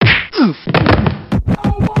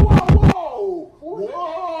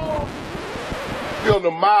Whoa! Be on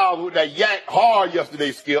the miles with that yank hard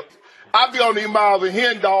yesterday, Skip. I be on these miles of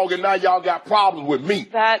hen dog, and now y'all got problems with me.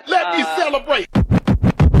 Let me celebrate.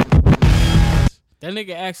 That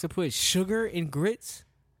nigga asked to put sugar in grits?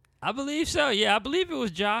 I believe so. Yeah, I believe it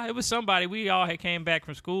was Ja. It was somebody. We all had came back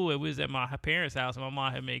from school. It was at my parents' house, and my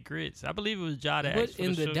mom had made grits. I believe it was Ja that asked for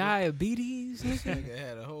in the the sugar. diabetes? Nigga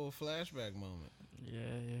had a whole flashback moment. Yeah.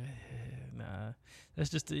 Nah, that's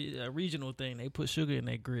just a regional thing. They put sugar in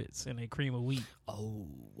their grits and they cream of wheat. Oh.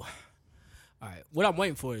 All right. What I'm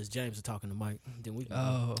waiting for is James to talking to Mike. Then we can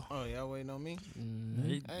Oh, y'all waiting on me?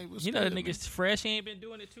 Hey, you know the nigga's fresh. He ain't been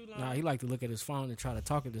doing it too long. Nah, he like to look at his phone and try to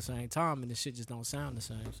talk at the same time, and the shit just don't sound the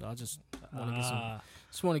same. So I just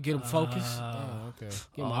want to get him focused. Okay.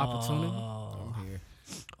 Give him an opportunity. I'm here.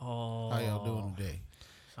 Oh, How y'all doing today?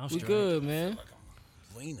 We good, man.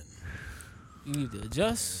 Leaning. You need to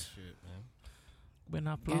adjust. Shit, man. We're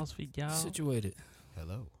not applause for y'all. Situated.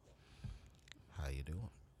 Hello. How you doing?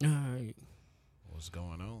 All right. What's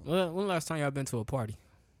going on? When the last time y'all been to a party?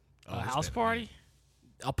 A house party?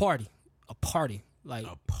 A party. Like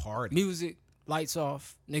A party. music, lights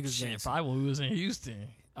off, niggas Shit, dancing. probably when we was in Houston.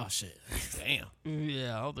 Oh shit. Damn.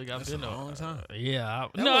 Yeah, I don't think I've That's been a to long time. Yeah,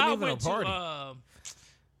 That I wasn't even a went party. to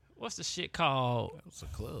what's the shit called? It's a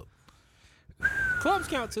club. Clubs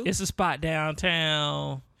count too. It's a spot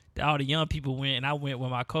downtown that all the young people went, and I went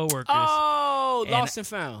with my coworkers. Oh, And lost and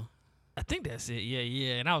found. I think that's it.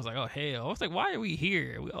 Yeah. And I was like, oh hell. I was like, why are we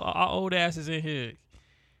here? Our old asses in here.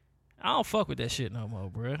 I don't fuck with that shit no more,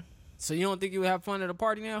 bruh. So you don't think you would have fun at a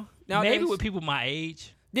party now? Maybe Nowadays? with people my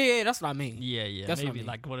age. Yeah, that's what I mean. Yeah. That's what I Maybe mean.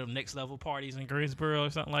 like one of them next level parties in Greensboro or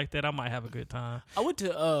something like that. I might have a good time. I went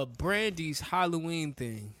to Brandy's Halloween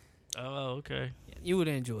thing. Oh, okay. You would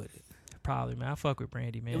have enjoyed it. Probably, man. I fuck with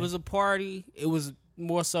Brandy, man. It was a party. It was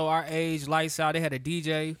more so our age, lights out. They had a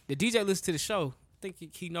DJ. The DJ listened to the show. I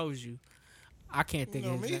think he knows you. I can't think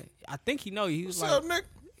know of his me? name. I think he know you. He was What's up, Nick?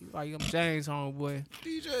 I'm James, homeboy.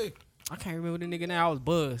 DJ. I can't remember the nigga now. I was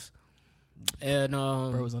buzzed. And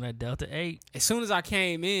Bro was on that Delta 8. as soon as I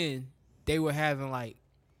came in, they were having like,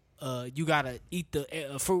 you gotta eat the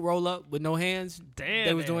fruit roll up with no hands. Damn.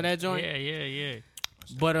 They was doing that joint. Yeah.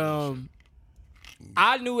 But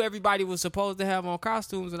I knew everybody was supposed to have on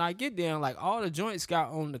costumes, and I get there and like all the joints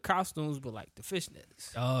got on the costumes, but like the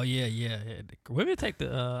fishnets. Oh, yeah. Women take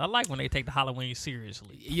I like when they take the Halloween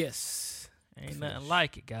seriously. Yes. Ain't nothing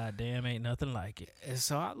like it, goddamn. Ain't nothing like it. And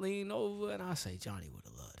so I lean over and I say, Johnny would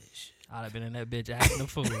have loved this shit. I'd have been in that bitch acting a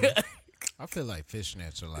fool. I feel like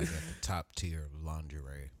fishnets are like at the top tier of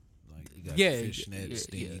lingerie. Like you got Yeah, your fishnets,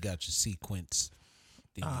 then you got your sequins,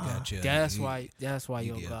 then you got your. That's why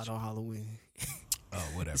you don't get go out on Halloween. Oh,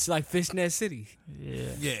 whatever. It's like Fishnet City. Yeah.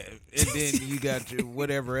 Yeah, and then you got your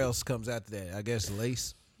whatever else comes after that. I guess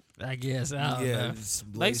lace. I guess. I don't know. it's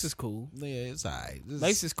Lace is cool. Yeah, it's alright.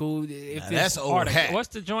 Lace is cool. If That's it's old hat. What's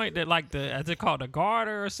the joint that like is it called the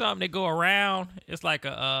garter or something? They go around. It's like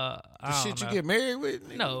The I don't shit you know. get married with?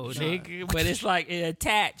 Nigga? No, nigga, but it's like it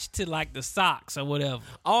attached to like the socks or whatever.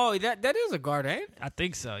 Oh, that is a garter, ain't it? I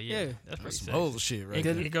think so. Yeah, Yeah. that's pretty That's some sexy. old shit right It,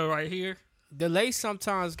 there. it go right here. The lace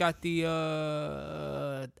sometimes got the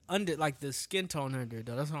under like the skin tone under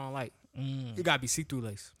though. That's what I don't like. It gotta be see-through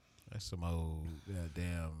lace. That's some old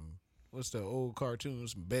goddamn. What's the old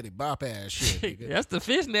cartoons? Some Betty Bop ass shit. nigga. That's the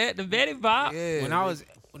fishnet, the Betty Bop. Yeah. When I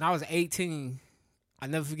was 18, I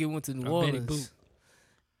never forget went to New Or Betty Orleans.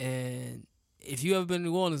 And if you ever been to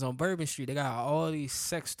New Orleans on Bourbon Street, they got all these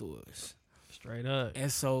sex stores. Straight up.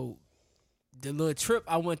 And so the little trip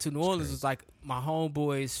I went to New Orleans was like my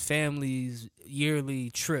homeboy's family's yearly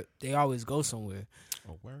trip. They always go somewhere.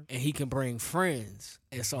 Oh, word? And he can bring friends.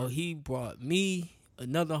 And so he brought me,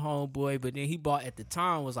 another homeboy, but then he brought at the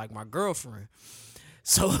time was like my girlfriend.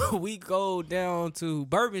 So we go down to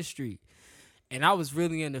Bourbon Street. And I was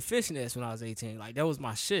really into fishnets when I was 18. Like that was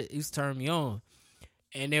my shit. It used to turn me on.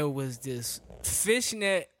 And there was this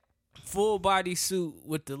fishnet full body suit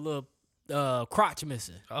with the little crotch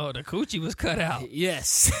missing. Oh, the coochie was cut out.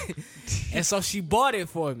 Yes. And so she bought it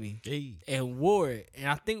for me Hey. and wore it. And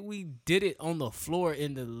I think we did it on the floor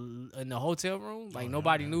in the hotel room. Like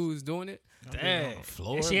nobody knew who was doing it. Dang.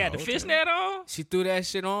 floor And she in had the the hotel? fishnet on? She threw that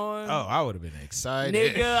shit on. Oh, I would have been excited.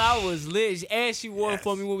 Nigga, I was lit. And she wore it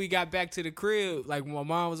for me when we got back to the crib. Like when my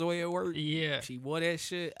mom was away at work. Yeah. She wore that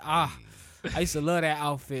shit. I used to love that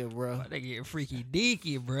outfit, bro. They get freaky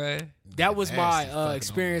deaky, bro. That was my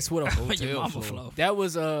experience with a Your mama flow. That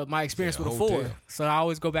was my experience with a hotel. 4. So I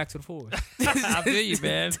always go back to the 4. I feel you,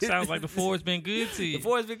 man. Sounds like the 4's been good to you. The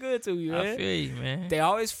 4's been good to you, man. I feel you, man. They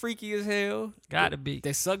always freaky as hell. Gotta be.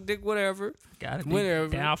 They suck dick, whatever. Gotta be whatever.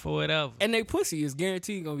 down for whatever. And they pussy is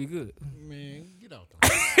guaranteed gonna be good. Man, get out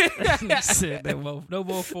Said no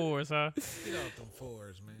more 4s, huh? Get out them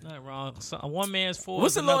 4s, man. Nothing wrong. So, one man's 4.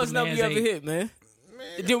 What's the lowest number you ever 8. hit, man?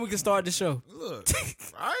 And then we can start the show. Look,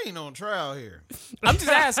 I ain't on trial here. I'm just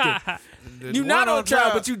asking. The You one not on trial,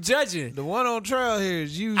 but you judging. The one on trial here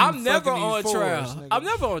is you. I'm never fucking on these trial. 4s, nigga. I'm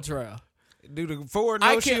never on trial. Do the 4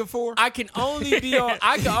 know she a 4? I can only be on.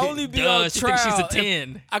 I can only be on She trial. thinks she's a if-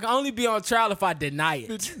 10. I can only be on trial if I deny it.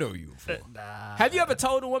 Bitch, you know you a 4. Have you ever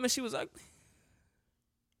told a woman she was ugly?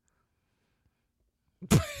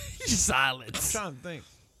 Silence. I'm trying to think.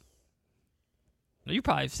 You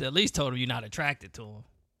probably at least told her you're not attracted to him.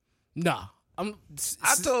 Nah.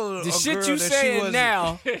 I told the a shit girl you that she saying wasn't-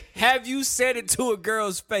 now. Have you said it to a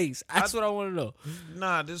girl's face? That's what I want to know.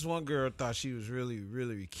 Nah, this one girl thought she was really,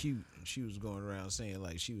 really cute, and she was going around saying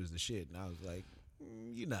like she was the shit, and I was like,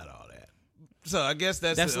 you're not all that. So I guess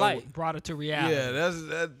that's light. Brought her to reality. Yeah, that's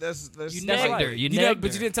You That's nagged light. her. You never, nagged but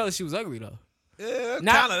her. you didn't tell her she was ugly though. yeah,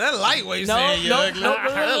 Not- kind of that lightweight No, saying you're no, ugly. no,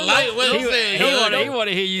 That lightweight saying He you're ugly. want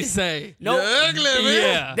to hear you say. No, You're ugly, man.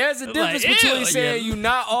 Yeah. There's a difference Like, between ew, saying yeah. you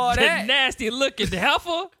not all The that. nasty looking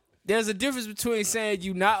heifer. There's a difference between saying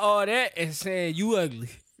you not all that and saying you ugly.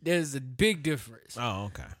 There's a big difference. Oh,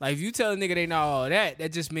 okay. Like if you tell a nigga they not all that,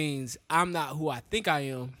 that just means I'm not who I think I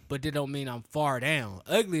am, but that don't mean I'm far down.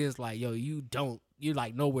 Ugly is like, yo, you're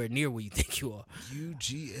like nowhere near where you think you are.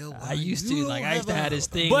 UGLY. I used to have this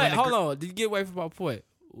thing. But when the hold on, did you get away from my point?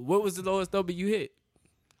 What was the lowest number you hit?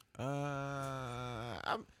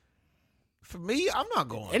 For me, I'm not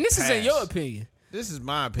going. And this is in past. your opinion. This is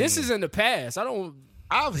my opinion. This is in the past.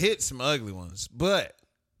 I've hit some ugly ones, but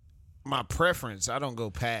my preference, I don't go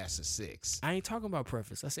past a 6. I ain't talking about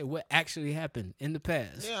preference. I said what actually happened in the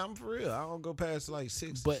past. Yeah, I'm for real. I don't go past like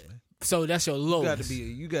 6. But so that's your lowest.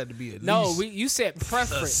 You got to be at No, least you said a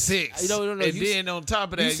preference. 6. No. And then on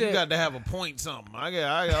top of you that, said- you got to have a point something. I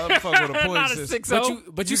got fuck with a point Not a system. 6-0.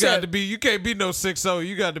 But You you got said to be. You can't be no 6-0.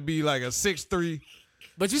 You got to be like a 6-3.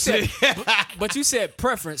 But you said, but you said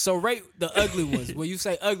preference. So rate the ugly ones. When you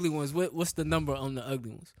say ugly ones, what's the number on the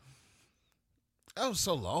ugly ones? That was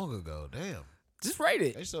so long ago. Damn. Just rate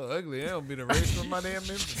it. They so ugly. They don't be the race from my damn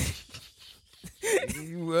memory.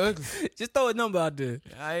 You ugly. Just throw a number out there.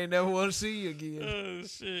 I ain't never want to see you again. Oh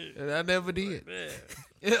shit. And I never did.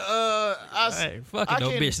 Hey, fucking I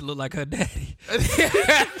no can- bitch that look like her daddy.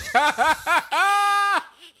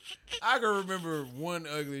 I can remember one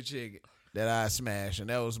ugly chick that I smashed, and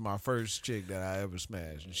that was my first chick that I ever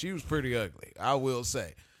smashed. And she was pretty ugly. I will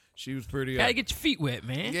say. She was pretty Gotta ugly. get your feet wet,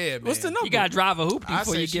 man. Yeah, man. What's the number? You gotta drive a hoop I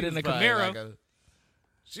before say you she get in was the probably Camaro. like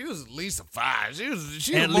she was at least a 5. She was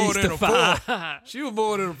At more least than a a 4. 5. She was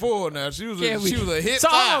more than a 4 now. She was Yeah, she was a hit So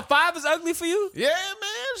 5. 5 is ugly for you? Yeah, man.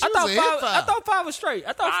 She I was thought a hit 5. I thought 5 was straight.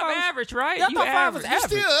 I thought 5 was average, right? Yeah, I You thought 5 was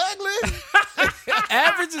average. You average. still ugly?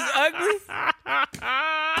 Average is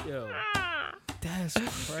ugly. Yo, that's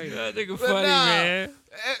crazy. That nigga But funny, nah, man.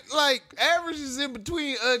 Like, average is in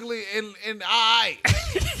between ugly and alright.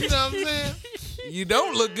 You know what I'm saying? You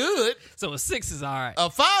don't look good. So a 6 is all right. A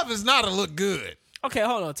 5 is not a look good. Okay,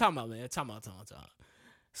 hold on. Time out, man. Time out.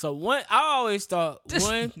 So I always thought This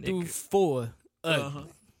 1 through 4 ugly.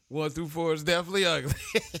 1 through 4 is definitely ugly.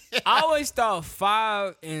 I always thought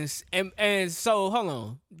 5 and so hold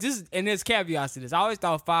on. And there's caveats to this. I always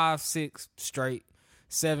thought 5, 6 straight,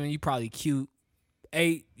 7 you probably cute,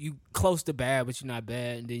 8 you close to bad but you're not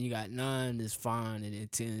bad, and then you got 9 is fine, and then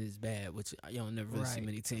 10 is bad, which you don't never really see Right.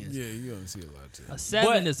 many 10s. Yeah, you don't see a lot of A 7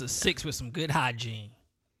 But- is a 6 with some good hygiene.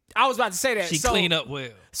 I was about to say that. She so, clean up well.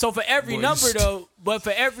 So for every Boy, number you though, but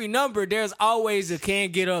for every number, there's always a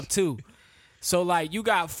can get up too. So like you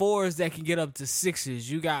got 4s that can get up to 6s.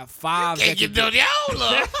 You got 5s that you can do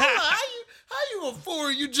how you a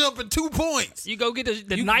 4 you jumping 2 points? You go get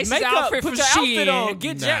the you nicest make up, outfit put from your outfit on, Shein.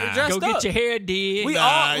 get Nah. dressed Go up. get your hair did. We Nah,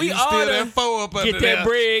 all you still that done, 4 up under get there. that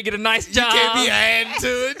bread. Get a nice You job. can't be adding to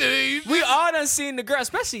it. we all done seen the girl,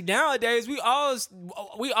 especially nowadays. We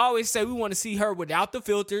always say we want to see her without the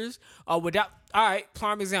filters or without. All right,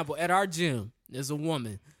 prime example at our gym. There's a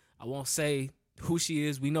woman. I won't say who she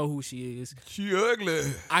is. We know who she is. She ugly.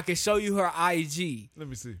 I can show you her IG. Let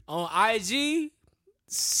me see. On IG,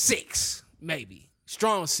 6 maybe.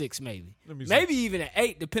 Strong 6 maybe. Let me see. Maybe even an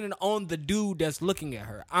 8 depending on the dude that's looking at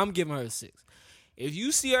her. I'm giving her a 6. If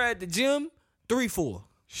you see her at the gym, 3, 4.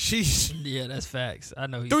 Yeah, that's facts. I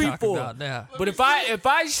know he's 3, talking 4. about now. But if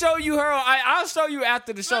I show you her, I'll show you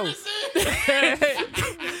after the show.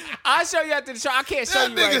 I'll show you after the show. I can't show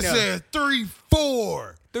you right now. That nigga said 3,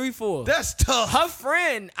 4. 3, 4. That's tough. Her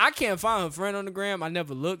friend, I can't find her friend on the gram. I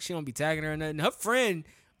never look. She don't be tagging her or nothing. Her friend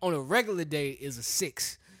on a regular day is a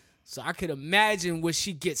 6. So I could imagine what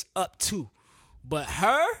she gets up to. But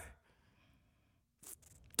her,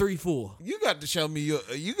 3, 4. You got to show me your.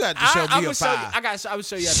 You got to show me a 5. I will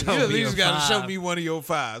show you after You the at show. least got to show me one of your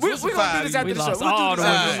 5s. What's we a gonna do 5? this after We the show. lost We'll do all this the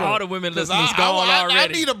after women. the show. All the women 'Cause listeners gone I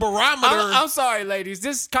already. need a barometer. I'm sorry, ladies.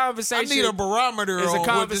 This conversation I need a barometer is a on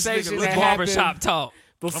conversation what this nigga that look happened Barbershop talk.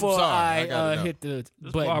 before I'm sorry, I I, gotta know. hit the This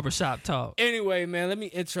button. barbershop talk. Anyway, man, let me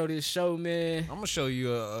intro this show, man. I'm gonna show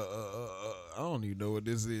you I don't even know what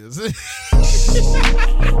this is.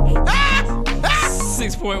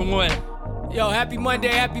 6.1. Yo, happy Monday,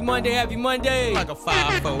 happy Monday, happy Monday. Like a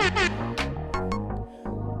 5-4.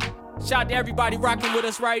 Shout out to everybody rocking with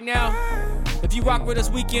us right now. If you rock with us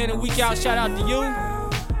week in and week out, shout out to you.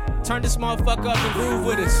 Turn this motherfucker up and groove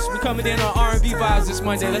with us. We coming in on R&B vibes this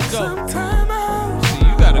Monday. Let's go. See,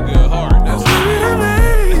 you got a good heart. That's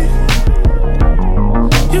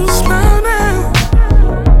You smile now.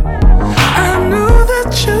 I knew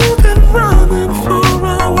that you've been running for a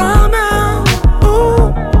while now.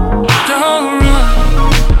 Ooh, don't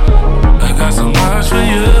run. I got so much for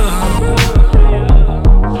you.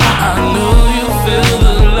 I know you feel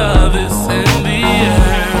the love is in the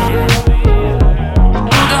air.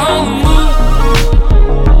 Don't move.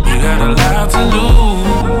 You got a lot to lose.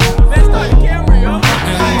 Let's start the camera, yo.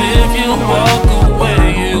 And if you walk away,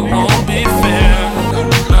 it won't be fair.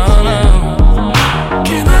 No, no.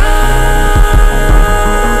 Can I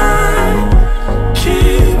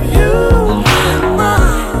keep you in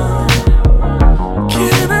mind?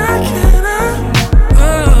 Can I,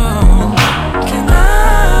 oh, can I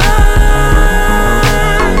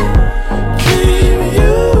keep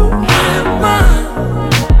you in mind?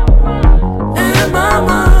 In my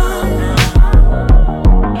mind.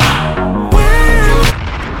 When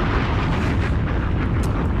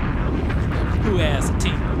Who has a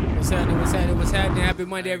team? What's happening? What's happening? What's happening? Happy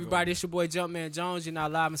Monday, everybody. It's your boy Jumpman Jones. You're now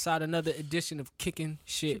live inside another edition of Kicking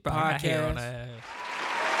Shit Probably got hair on Podcast. her ass.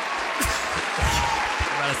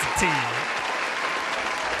 About us a team.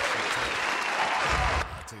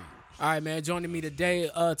 All right, man. Joining me today,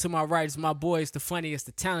 to my right is my boy. It's the funniest,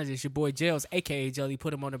 the talented. It's your boy Jails, a.k.a. Jelly.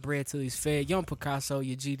 Put him on the bread till he's fed. Young Picasso,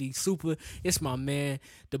 your GD Super. It's my man,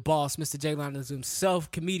 the boss, Mr. J. Liners himself,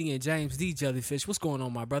 comedian James D. Jellyfish. What's going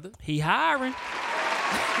on, my brother? He hiring.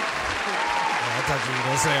 I thought you were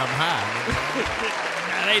gonna say I'm high.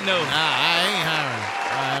 Nah, they know. I ain't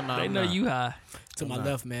hiring. They know you high. To my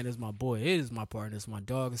left, man, is my boy. It is my partner. It's my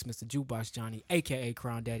dog. It's Mr. Jukebox Johnny, a.k.a.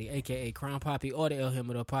 Crown Daddy, a.k.a. Crown Poppy, or the El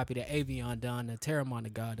Himado Poppy, the Avion Don, the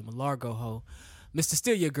Terramon God, the Malargo Ho. Mr.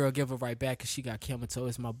 Steal Your Girl, give her right back because she got Kemato.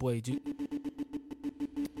 It's my boy, Dad,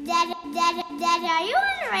 are you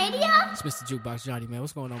on the radio? It's Mr. Jukebox Johnny, man.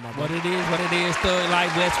 What's going on, my What brother? it is, thug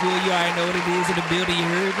like Westwood. You already know what it is in the building. You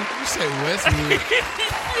heard me? You say Westwood.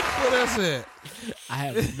 What that's it? I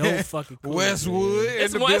have no fucking clue. Westwood.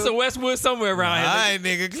 It's a Westwood somewhere around here. I ain't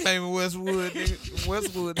nigga claiming Westwood. Nigga.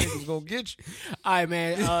 Westwood niggas gonna get you. All right,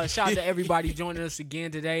 man. Shout out to everybody joining us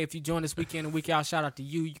again today. If you join us week in and week out, shout out to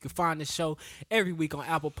you. You can find the show every week on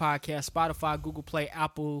Apple Podcasts, Spotify, Google Play,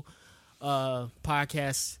 Apple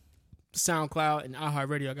Podcasts, SoundCloud, and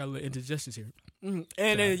iHeartRadio. I got a little indigestions here. And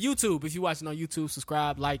then YouTube. If you're watching on YouTube,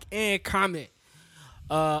 subscribe, like, and comment.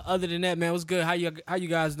 Other than that, man, what's good? How you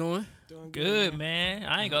guys doing? Good, man.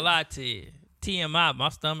 I ain't gonna lie to you. TMI, my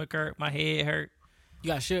stomach hurt, my head hurt. You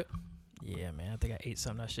got shit? Yeah, man. I think I ate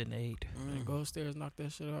something I shouldn't have ate. Man, go upstairs, knock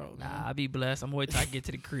that shit out. Man. Nah, I be blessed. I'm waiting till I get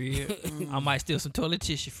to the crib. I might steal some toilet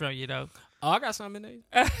tissue from you, though. Oh, I got something in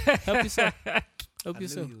there. Help yourself. Help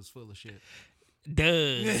yourself. was full of shit. Duh.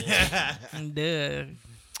 Yeah,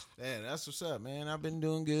 that's what's up, man. I've been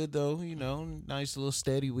doing good though. You know, nice little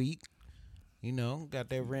steady week. You know, got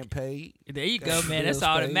that rent paid. There you Got go, some man. That's bills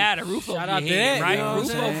all that paid. matters. Roof Shout over out your to head, that, right? you know what I'm Roof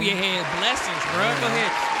saying? over your head. Blessings, bro. Go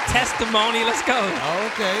ahead. Testimony. Let's go.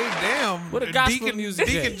 Okay, damn. What a gospel Deacon, music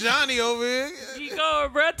Deacon at? Johnny over here. Keep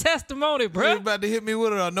going, bro. Testimony, You bro. about to hit me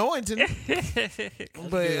with an anointing.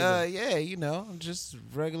 But yeah, you know, just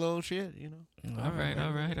regular old shit, you know. All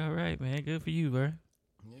right, man. Good for you, bro.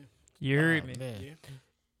 You heard me. Man.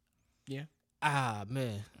 Yeah. Ah,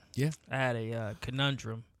 man. I had a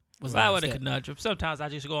conundrum. What's Well, I that? was a What's that? conundrum. Sometimes I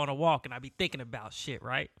just go on a walk and I be thinking about shit,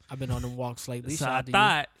 right? I've been on them walks lately. So Shout I out to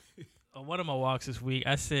thought on one of my walks this week,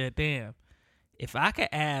 I said, damn, if I could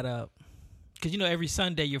add up, because you know every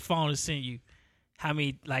Sunday your phone will send you how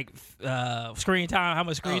many screen time, how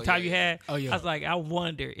much screen time you had. Oh, yeah. I was like, I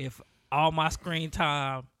wonder if all my screen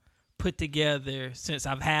time put together since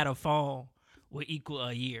I've had a phone will equal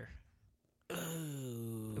a year.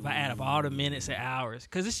 If I add up all the minutes and hours,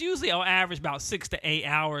 because it's usually on average about 6 to 8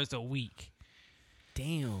 hours a week.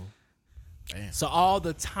 Damn. So all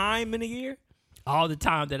the time in a year? All the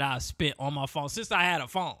time that I spent on my phone since I had a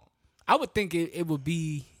phone. I would think it would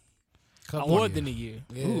be more than a year.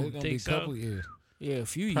 Yeah, Ooh, it's gonna be think a so? couple years. Yeah, a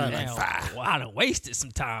few Probably years. like Damn, 5. well, I done wasted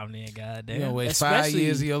some time then, You goddamn. gonna waste 5 Especially-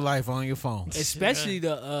 years of your life on your phone. Especially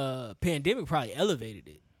the pandemic probably elevated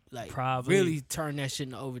it. Like, Probably. really turned that shit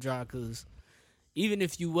into overdrive, because even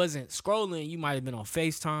if you wasn't scrolling, you might have been on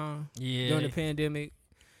FaceTime Yeah. during the pandemic.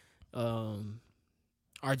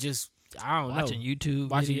 Or just, I don't Watching know. YouTube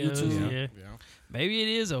Watching videos, YouTube. yeah. Maybe it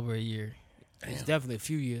is over a year. It's definitely a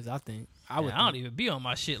few years, I think. I would I don't think. even be on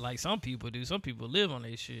my shit like some people do. Some people live on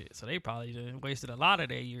their shit, so they probably done wasted a lot of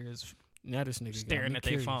their years Now this nigga got staring me at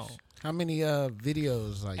their curious. phone. How many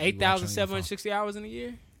videos like you watch on your 8,760 hours in a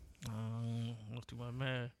year? Let's do my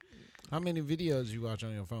math. phone? How many videos you watch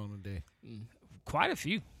on your phone a day? Quite a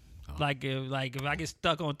few. Like if I get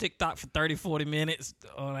stuck on TikTok for 30, 40 minutes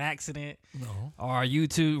on accident, No, or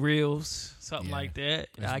YouTube Reels, something Yeah. like that,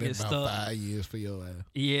 it's I been get about stuck. 5 years for your ass.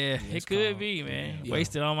 Yeah, it's it could called- be, man. Yeah.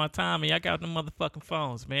 Wasted all my time, and y'all got them motherfucking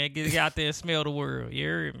phones, man. Get out there and smell the world. You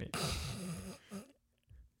heard me?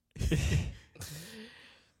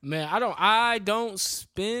 Man, I don't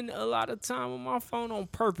spend a lot of time on my phone on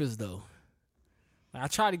purpose though. Like, I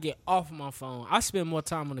try to get off of my phone. I spend more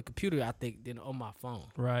time on the computer, I think, than on my phone.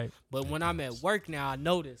 Right. But when I'm at work now, I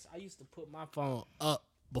notice I used to put my phone up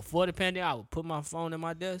before the pandemic. I would put my phone in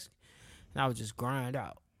my desk and I would just grind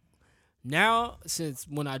out. Now, since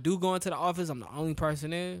when I do go into the office, I'm the only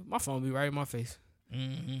person there, my phone be right in my face.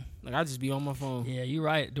 Mm-hmm. Like, I just be on my phone. Yeah, you're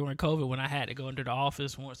right. During COVID, when I had to go into the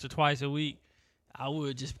office once or twice a week, I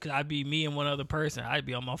would just because I'd be me and one other person. I'd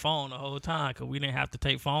be on my phone the whole time because we didn't have to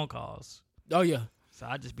take phone calls. Oh yeah, So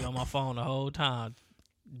I'd just be on my phone the whole time.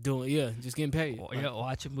 just getting paid. Yeah,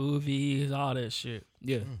 watching movies, all that shit.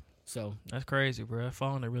 Yeah. So That's crazy, bro.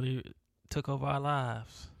 Phone that really took over our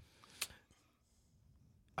lives.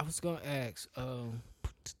 I was gonna ask,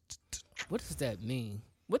 what does that mean?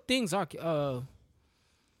 What things are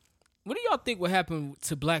what do y'all think would happen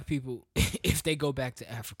to black people if they go back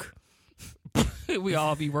to Africa? We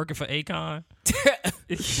all be working for Akon.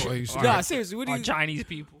 Boy, you Nah, seriously, Or Chinese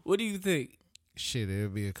people. what do you think? Shit, there'll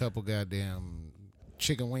be a couple goddamn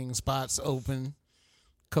chicken wing spots open,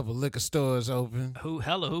 couple liquor stores open.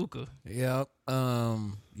 Hella hookah. Yep.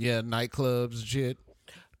 Yeah, nightclubs and shit.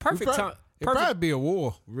 Perfect time. It'd probably be a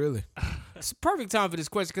war, really. It's a perfect time for this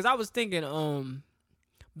question because I was thinking,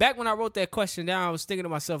 back when I wrote that question down, I was thinking to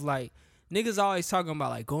myself like, niggas always talking about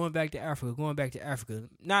like going back to Africa,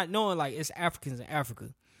 not knowing like it's Africans in Africa.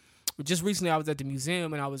 But just recently, I was at the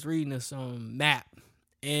museum and I was reading this map,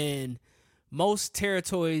 and most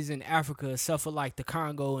territories in Africa, except for like the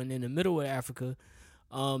Congo and in the middle of Africa,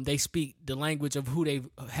 they speak the language of who they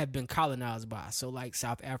have been colonized by. So like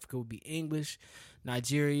South Africa would be English,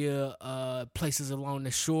 Nigeria, places along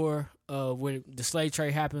the shore where the slave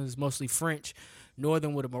trade happens, mostly French.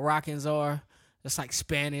 Northern, where the Moroccans are, that's like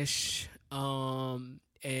Spanish, and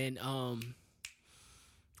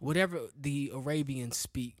whatever the Arabians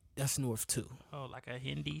speak, that's north too. Oh, like a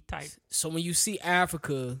Hindi type. So when you see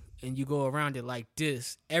Africa and you go around it like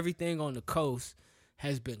this, everything on the coast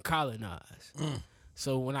has been colonized.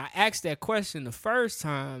 So when I asked that question the first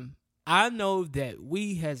time, I know that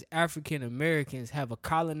we as African Americans have a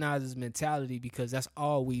colonizer's mentality because that's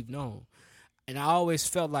all we've known. And I always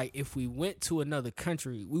felt like if we went to another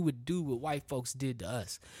country, we would do what white folks did to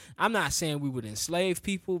us. I'm not saying we would enslave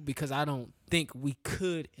people because I don't think we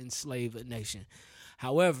could enslave a nation.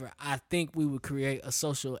 However, I think we would create a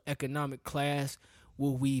social economic class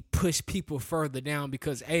where we push people further down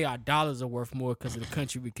because our dollars are worth more because of the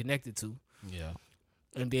country we're connected to. Yeah.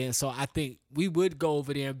 And then, so I think we would go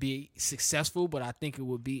over there and be successful, but I think it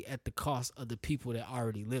would be at the cost of the people that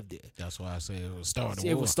already live there. That's why I say it would start a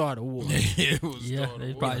war. It would start a war. It would Yeah, start a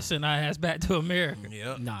they war. probably send our ass back to America.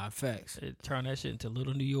 Yep. Nah, facts. They turn that shit into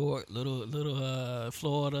little New York, little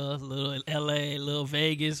Florida, little LA, little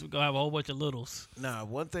Vegas. We're gonna have a whole bunch of littles. Nah,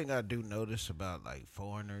 one thing I do notice about like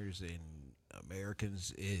foreigners and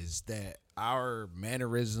Americans is that our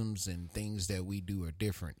mannerisms and things that we do are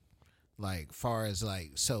different. Like far as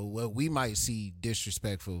like, so what we might see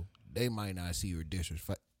disrespectful, they might not see or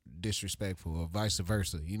disrespectful or vice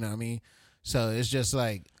versa. You know what I mean? So it's just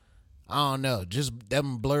like, I don't know, just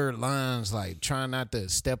them blurred lines, like trying not to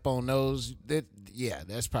step on those.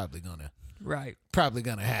 That's probably gonna Right.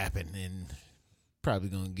 happen. And probably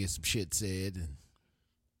gonna get some shit said and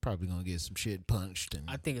probably gonna get some shit punched. And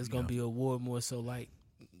I think it's gonna be a war more so like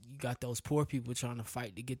you got those poor people trying to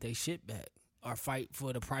fight to get their shit back or fight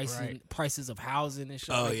for the prices of housing and shit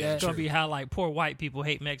like that. It's gonna be how like poor white people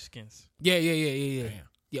hate Mexicans. Yeah.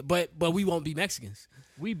 Yeah, but we won't be Mexicans.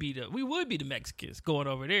 We would be the Mexicans going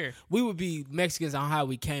over there. We would be Mexicans on how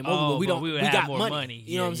we came over. But we got more money.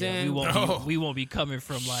 You know what I'm saying? We won't be coming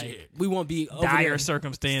from like we won't be over dire there.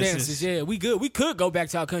 circumstances. Yeah, we good. We could go back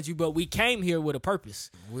to our country, but we came here with a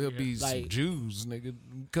purpose. We'll be some Jews, nigga,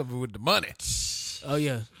 covered with the money. Oh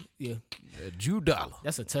yeah. A Jew dollar.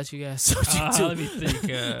 That's a touchy ass subject too. Let me think.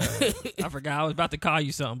 I forgot. I was about to call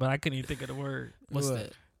you something, but I couldn't even think of the word. What's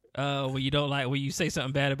that? When you don't like when you say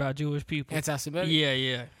something bad about Jewish people. Anti-Semitic?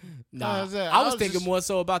 Yeah. Nah, I was thinking more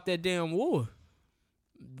so about that damn war.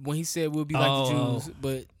 When he said we'll be like the Jews,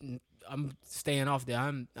 but I'm staying off there.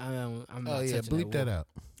 I'm not bleep that out.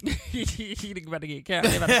 He about to get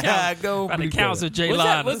about to counsel Jay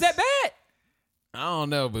Lodge. Was that bad? I don't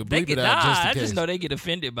know, but bleep it out just in case. I just know they get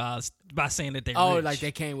offended by saying that they're rich. Oh, like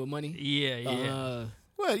they came with money? Yeah.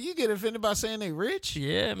 Well, you get offended by saying they rich?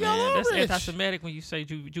 Yeah, man. That's anti-Semitic when you say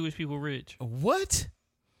Jewish people rich. What?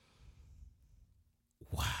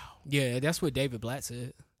 Wow. Yeah, that's what David Blatt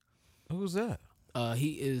said. Who's that?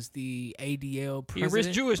 He is the ADL president. You're a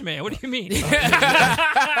rich Jewish man. What do you mean?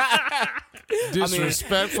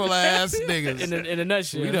 Disrespectful ass niggas. In a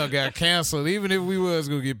nutshell. We done got canceled. Even if we was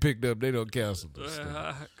going to get picked up, they don't cancel us.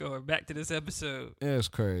 Going back to this episode. That's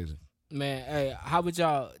crazy. Man, hey, how would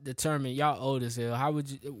y'all determine, y'all old as hell,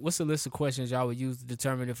 what's the list of questions y'all would use to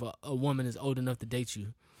determine if a woman is old enough to date you?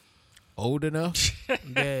 Old enough? Yeah.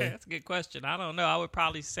 That's a good question. I don't know. I would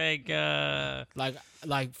probably say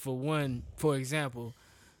like for example,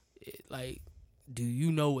 like, do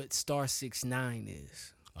you know what star 69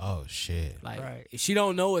 is? Oh shit! Like, if she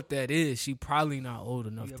don't know what that is, she probably not old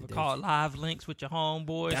enough you to ever date call you. live links with your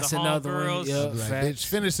homeboys That's or another homegirls? one. Yep, like, bitch,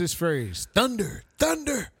 finish this phrase. Thunder.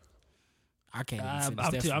 I can't even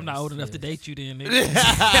finish that I'm not phrase. old enough to date you then, nigga.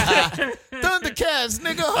 Thundercats,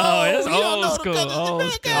 nigga. Oh, that's old school.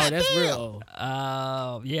 Old school. Oh, that's real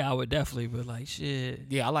old. Yeah, I would definitely be like, shit.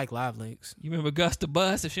 Yeah, I like live links. You remember Gus the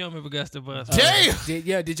Bus? If you don't remember Gus the Bus.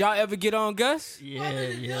 Damn. Did y'all ever get on Gus? Yeah.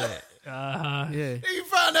 Yeah. You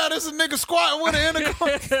find out it's a nigga squatting with an intercom.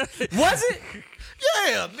 Was it?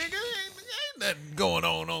 Yeah, nigga. Ain't nothing going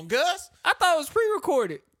on Gus. I thought it was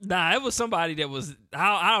pre-recorded. Nah, it was somebody that was,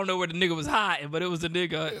 I don't know where the nigga was hiding, but it was a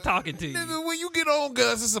nigga talking to you. Nigga, when you get on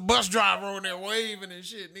Gus, it's a bus driver on there waving and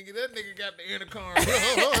shit. Nigga, that nigga got the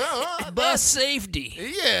intercom. Bus safety.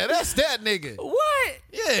 Yeah, that's that nigga. What?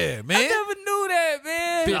 Yeah, man. I never knew that,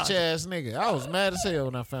 man. Bitch ass nigga. I was mad as hell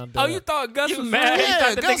when I found that. Oh, you thought Gus was mad? real? You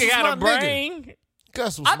thought the Gus nigga was had a my nigga. brain?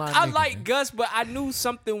 Gus was my I nigga. like Gus, but I knew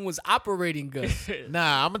something was operating Gus.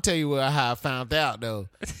 Nah, I'm gonna tell you how I found out though,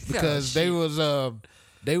 because they was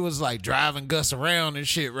like driving Gus around and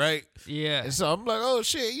shit, right? Yeah. And so I'm like, oh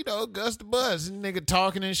shit, you know, Gus the Bus, and nigga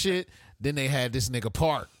talking and shit. Then they had this nigga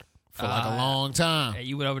parked for like a long time. And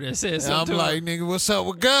you went over there and said And something I'm to like, him. nigga, what's up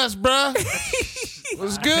with Gus, bruh?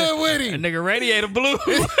 What's good with That him? nigga radiator blew.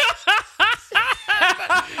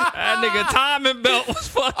 That nigga timing belt was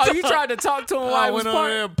fucked Oh, up. you tried to talk to him while I he was went over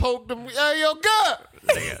parked? there and poked him. Hey, yo, Gus.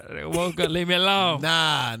 Nigga woke up, leave me alone.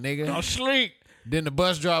 Nah, nigga. Don't sleep. Then the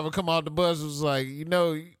bus driver come out the bus was like, you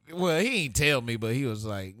know, well, he ain't tell me, but he was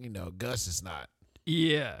like, you know, Gus is not.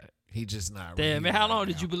 Yeah. He just not. Damn, really man, how right long now.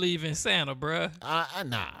 did you believe in Santa, bruh?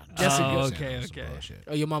 Nah. That's a good- okay, Santa's okay. bullshit.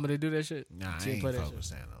 Oh, your mama did do that shit? Nah, She I ain't play that fuck shit. with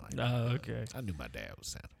Santa like that. Oh, okay. I knew my dad was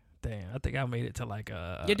Santa. Damn, I think I made it to like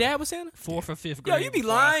Your dad was Santa? 4th or 5th Yo, grade. you be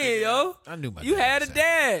before I lying, figured yo. I knew my You dad had a was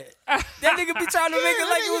Santa. dad. That nigga be trying to make it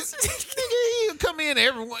like it was. Nigga, he'll come in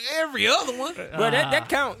every other one. Bro, that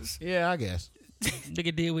counts. Yeah, I guess.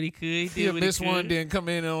 Nigga did what he could. He did He'll what he miss could. one, then come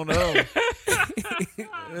in on the other.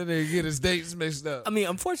 And then get his dates mixed up. I mean,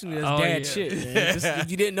 unfortunately, that's Oh, dad yeah. shit, man. If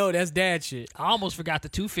you didn't know, that's dad shit. I almost forgot the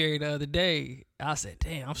Tooth Fairy the other day. I said,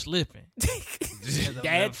 damn, I'm slipping.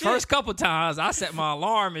 Dad The first couple times, I set my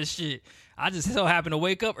alarm and shit. I just so happened to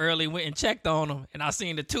wake up early, went and checked on him, and I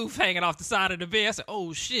seen the tooth hanging off the side of the bed. I said,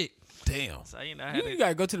 oh, shit. Damn. So, you know, I had You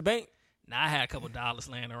gotta go to the bank. I had a couple dollars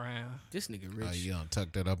laying around. This nigga Oh, rich. you don't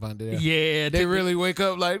tuck that up under there? Yeah. They really wake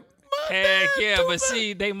up like, my Heck dad yeah, do but that.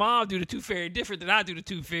 see, they mom do the Tooth Fairy different than I do the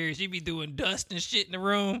Tooth Fairy. She be doing dust and shit in the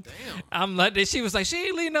room. Damn. I'm like, she was like, she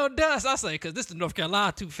ain't leave no dust. I say, because this is the North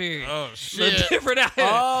Carolina Tooth Fairy. Oh, Little shit. different out here.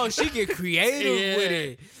 Oh, she get creative Yeah. with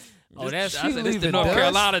it. Oh, that's I said, this the leaving North dust?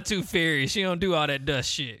 Carolina Tooth Fairy. She don't do all that dust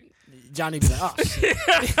shit. Johnny be like, oh shit.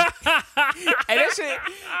 And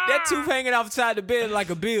that tooth hanging outside the bed like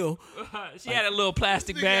a bill. She had a little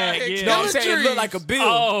plastic bag. You Yeah. know what I'm saying? It looked like a bill.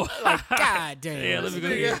 Oh. Like, God damn. Yeah, let me go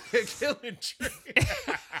here. Killing trees.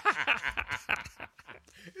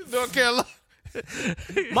 North Carolina.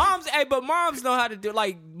 But moms know how to do.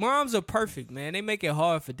 Like, moms are perfect, man. They make it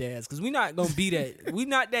hard for dads because we not gonna be that. We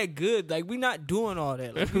not that good. Like, we not doing all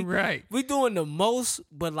that. Like, Right. We doing the most,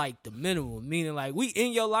 but like the minimum. Meaning, like, we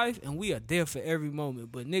in your life and we are there for every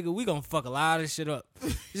moment. But nigga, we gonna fuck a lot of shit up.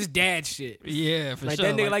 Just dad shit. Yeah, for Like sure.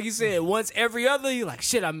 that nigga, like you said, once every other, you like,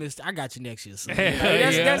 shit, I missed. I got you next year. Son. Like,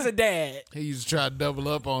 that's a dad. He used to try to double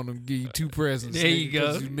up on him, give you 2 presents. There you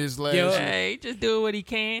go. You missed last Yo. year. Hey, just do what he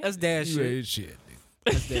can. That's dad You shit. ain't shit.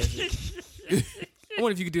 That's dad shit. I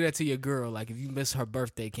wonder if you could do that to your girl. Like, if you miss her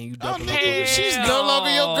birthday, can you double up? hell She's no longer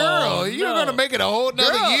your girl. You're no. gonna make it a whole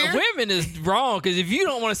nother Girl, year. women is wrong because if you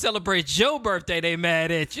don't want to celebrate your birthday, they mad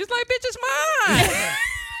at you. It's like, bitch, it's mine.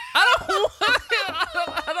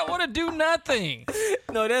 I don't want to do nothing.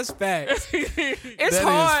 No, that's facts. It's That is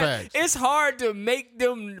hard. facts. It's hard to make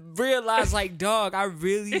them realize, like, dog, I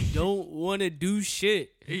really don't want to do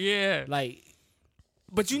shit. Yeah. Like,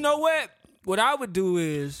 but you know what? What I would do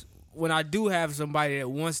is when I do have somebody that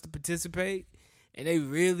wants to participate and they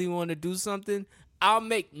really want to do something, I'll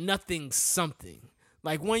make nothing something.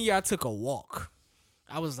 Like, one year I took a walk.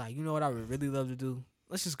 I was like, you know what I would really love to do?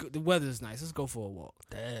 Let's just go. The weather's nice. Let's go for a walk.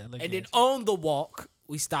 Damn, And then on the walk,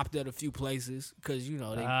 we stopped at a few places because, you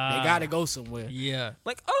know, they got to go somewhere. yeah.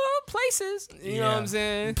 Like, places. You know what I'm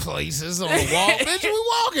saying? Places on the walk. Bitch, we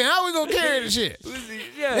walking. How we gonna carry the shit?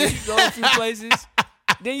 Yeah, you go a few places.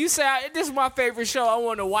 Then you say, this is my favorite show. I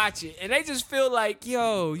want to watch it. And they just feel like,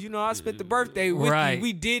 yo, you know, I spent the birthday with Right. you.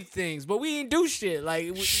 We did things, but we didn't do shit.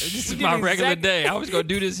 Like, This is my regular day. I was going to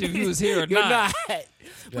do this if you was here or You're not. not.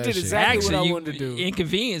 We That did shit. exactly Actually, what I you wanted to do.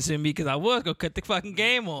 inconveniencing me because I was going to cut the fucking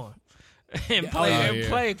game on and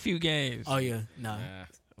play a few games. Oh, yeah. Nah.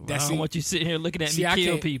 I don't want you sitting here looking at me I kill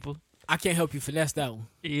can't- people. I can't help you finesse that one.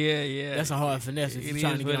 Yeah. That's a hard finesse if It you're is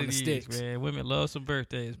trying to what get on it the is, sticks. man. Women love some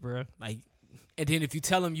birthdays, bro. Like, and then if you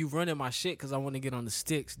tell them you running my shit because I want to get on the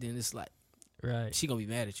sticks, then it's like, Right. she going to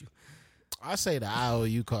be mad at you. I say the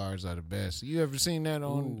IOU cards are the best. You ever seen that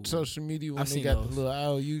on social media when I've they seen got those. the little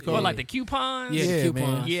IOU cards? Or like the coupons? Yeah, the man.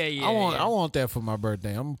 coupons. Yeah. I want that for my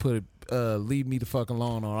birthday. I'm gonna put it. Leave me the fuck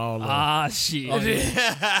alone on all of them. Ah, shit.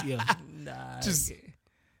 Yeah. Nah, Just-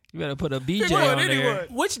 you better put a BJ Anyone, on there.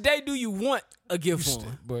 Which day do you want a gift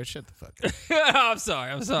on? Boy, shut the fuck up. I'm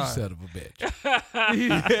sorry. You son of a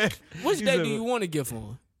bitch. Which day do you want a gift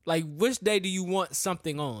on? Like, which day do you want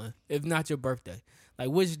something on, if not your birthday? Like,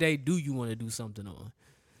 which day do you want to do something on?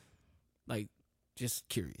 Like, just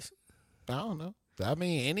curious. I don't know. I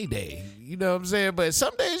mean, any day. You know what I'm saying? But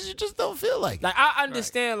some days you just don't feel like it. Like, I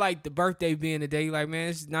understand, like, the birthday being the day. Like, man,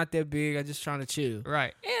 it's not that big. I'm just trying to chill.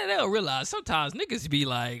 Right. And they'll realize sometimes niggas be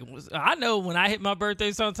like, I know when I hit my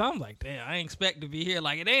birthday sometimes, I'm like, damn, I ain't expect to be here.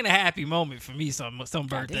 Like, it ain't a happy moment for me some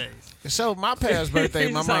birthdays. So my past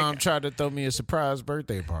birthday, my It's like- mom tried to throw me a surprise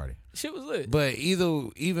birthday party. Shit was lit. But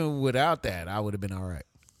even without that, I would have been all right.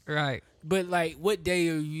 Right. But, like, what day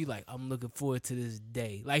are you like, I'm looking forward to this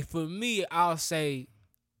day? Like, for me, I'll say,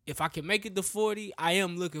 if I can make it to 40, I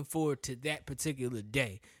am looking forward to that particular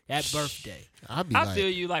day, that birthday. I'd be I like, feel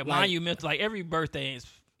you. Like, monumental. Like, every birthday is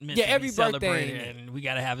meant to every be birthday celebrated, ain't it? and we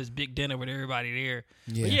got to have this big dinner with everybody there.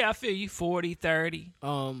 Yeah. But yeah, I feel you. 40, 30.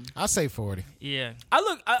 I say 40. Yeah. Even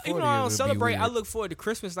though 40 I don't would be celebrate, I weird. look forward to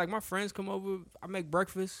Christmas. Like, my friends come over, I make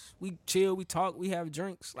breakfast, we chill, we talk, we have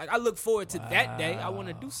drinks. Like, I look forward to that day. I want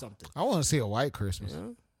to do something. I want to see a white Christmas.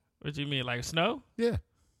 What you mean, like snow? Yeah.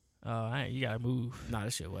 Oh, you got to move. Nah,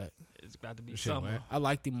 that shit whack. It's about to be Shit, summer. man. I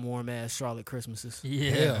like the warm ass Charlotte Christmases.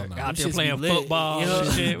 Yeah, Hell no. out Them there shits playing be lit. football Yeah.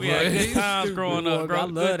 and shit. We had good times growing up, bro. I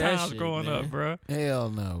love Good that times shit, growing man. up, bro. Hell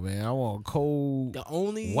no, man. I want cold The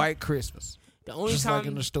only white Christmas. the only Just time like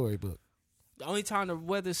in the storybook. the only time the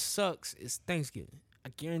weather sucks is Thanksgiving. I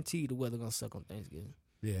guarantee you the weather gonna suck on Thanksgiving.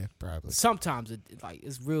 Yeah, probably. Sometimes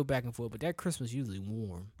it's real back and forth, but that Christmas usually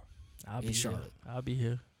warm. I'll In be here. Charlotte. I'll be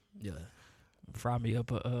here. Yeah. Fry me up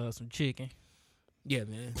some chicken. Yeah,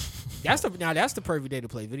 man. That's the perfect day to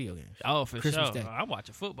play video games. Oh, for Christmas sure. Day. I'm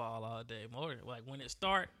watching football all day. More like when it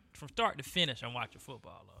from start to finish, I'm watching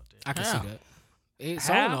football all day. I can How? see that. It's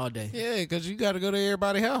How? on all day. Yeah, because you got to go to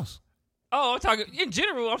everybody's house. Oh, I'm talking in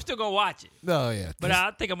general. I'm still gonna watch it, Oh, yeah. but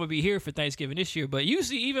I think I'm gonna be here for Thanksgiving this year. But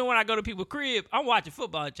usually, even when I go to people's crib, I'm watching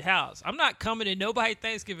football at your house. I'm not coming to nobody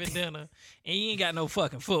Thanksgiving dinner, and you ain't got no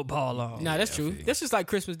fucking football on. Nah, that's true. That's just like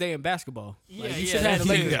Christmas Day in basketball. Yeah, Like, you yeah, should have that's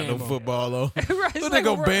the it. Lakers got no game on. football on. right? So they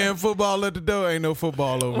gonna ban football at the door? Ain't no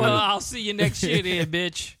football over Well, here. I'll see you next year, then,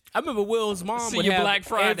 bitch. I remember Will's mom See would you have Black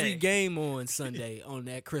Friday. every game on Sunday on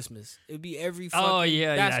that Christmas. It'd be every Oh fucking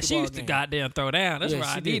yeah. She basketball used to game. goddamn throw down. That's Yeah, where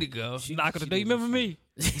she I need to did. go. She- Knock on she the door. You did. remember me?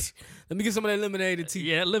 Let me get some of that lemonade and tea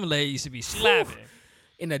Yeah, that lemonade used to be slapping.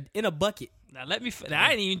 in a bucket. Now let me. I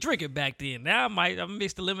didn't even drink it back then. Now I'm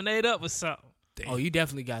mix the lemonade up with something. Oh, you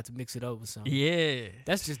definitely got to mix it up with something. Yeah.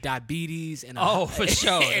 That's just diabetes and Oh, for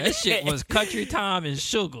sure. That shit was country time and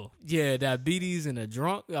sugar. yeah, diabetes and a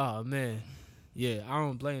drunk. Oh man, yeah, I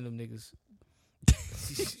don't blame them niggas.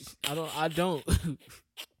 I don't.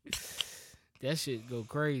 That shit go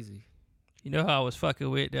crazy. You know how I was fucking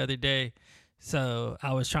with the other day? So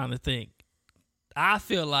I was trying to think. I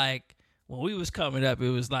feel like when we was coming up, it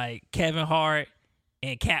was like Kevin Hart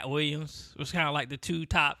and Cat Williams was kind of like the two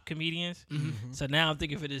top comedians. Mm-hmm. So now I'm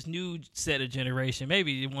thinking for this new set of generation,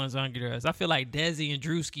 maybe the ones under us. I feel like Desi and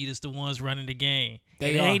Drewski is the ones running the game.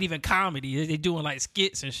 They And are. it ain't even comedy. They doing like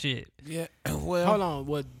skits and shit. Yeah. Well, Hold on,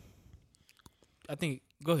 what? I think.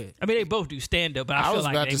 Go ahead. I mean, they both do stand up, but I feel was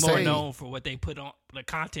like about they to more say- known for what they put on, the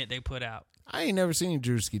content they put out. I ain't never seen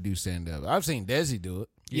Drewski do stand up. I've seen Desi do it,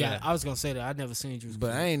 Yeah, I was gonna say that. I'd never seen Drew.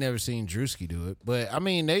 but I ain't never seen Drewski do it. But I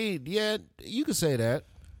mean, you could say that.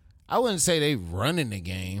 I wouldn't say they running the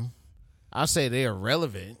game. I say they are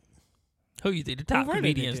relevant. Who you think the top running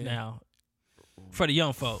it comedians then? now for the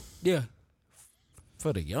young folk? Yeah,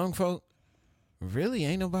 For the young folk, really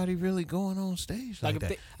ain't nobody really going on stage like Like if that.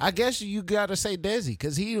 they- I guess you gotta say Desi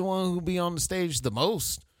because he the one who be on the stage the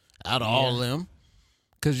most out of all of them.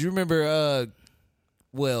 Because you remember,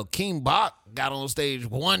 King Bach got on stage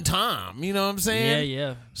one time. You know what I'm saying?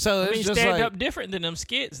 Yeah. So I it's mean, just stand like up different than them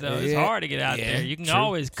skits though. It's Yeah, hard to get out yeah, there. You can true.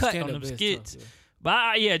 always cut Stand-up on them is skits. tough, yeah.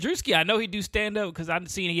 But Drewski, I know he do stand up because I've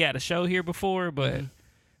seen he had a show here before. But Mm-hmm.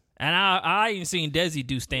 and I ain't seen Desi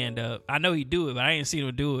do stand up. I know he do it, but I ain't seen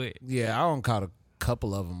him do it. yeah, I don't caught a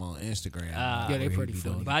couple of them on Instagram. Yeah, they where he pretty be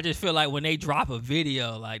funny. doing But I just feel like when they drop a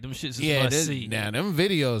video, like them shits is it. Yeah, must see. now them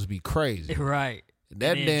videos be crazy. Right.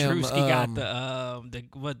 That And then damn Drewski got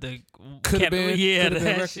the Coulda been- yeah, Coulda Been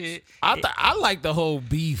that Records. shit. I like the whole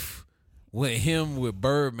beef with him with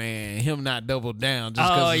Birdman, him not double down just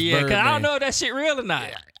because Oh it's yeah, because Birdman. I don't know if that shit real or not.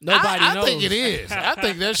 Nobody I knows. think it is. I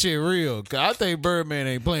think that shit real. 'Cause I think Birdman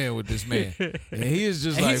ain't playing with this man, and he is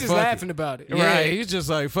just And like he's just fuck laughing it. about it. Yeah, Right. he's just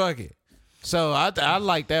like fuck it. So I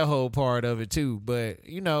like that whole part of it too. But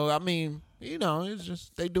I mean, it's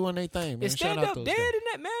just they doing their thing. Man. Is Shout stand out up those dead guys. in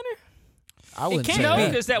that manner? I wouldn't can't say No, be. that.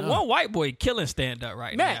 because that No. one white boy killing stand up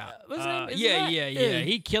right Matt, now. what's his name? Is it Yeah, Matt? yeah. Yeah.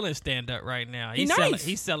 He killing stand up right now. He He's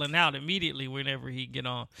nice. selling out immediately whenever he get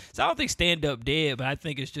on. So I don't think stand up dead, but I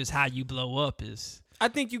think it's just how you blow up is. I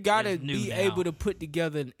think you gotta It's new be now. able to put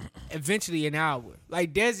together eventually an hour.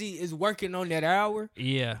 Like Desi is working on that hour.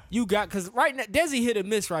 Yeah, You got because right now Desi hit or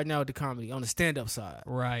miss right now with the comedy on the stand up side.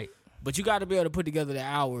 right. But you got to be able to put together the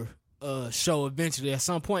hour show eventually at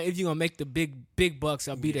some point if you're gonna make the big bucks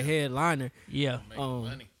or be the headliner. Yeah,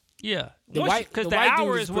 yeah. The Because the white dude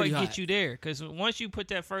hour is is what pretty hot. gets you there. Because once you put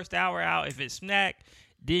that first hour out, if it's snack,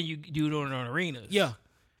 then you do it on arenas. Yeah,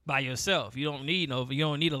 By yourself, you don't need a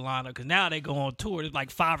lineup because now they go on tour. There's like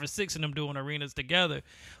 5 or 6 of them doing arenas together.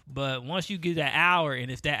 But once you get that hour, and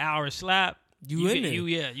if that hour slap, You in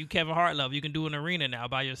there. You Kevin Hart level. You can do an arena now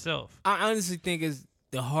by yourself. I honestly think it's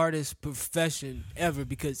the hardest profession ever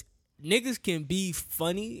because niggas can be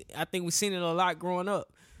funny. I think we've seen it a lot growing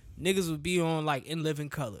up. Niggas would be on like In Living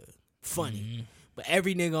Color, funny. But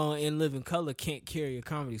every nigga on In Living Color can't carry a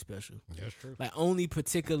comedy special. That's true. Like only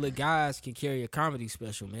particular guys can carry a comedy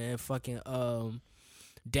special, man. Fucking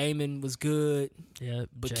Damon was good, Yeah,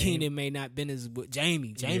 but Keenan may not been as good.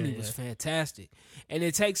 Jamie Yeah, was yeah. fantastic, and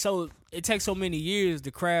it takes so many years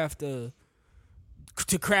to craft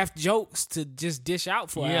jokes to just dish out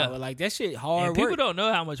for an Yeah. hour. Like that shit hard And people work. don't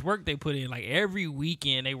know how much work they put in. Like every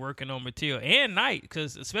weekend they working on material and night,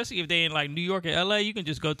 because especially if they in like New York and LA, you can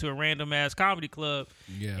just go to a random ass comedy club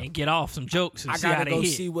Yeah. and get off some jokes and I see how gotta they go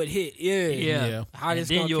hit. see what hit. Yeah, Yeah. How And this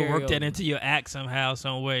then gonna you'll carry work that over. into your act somehow,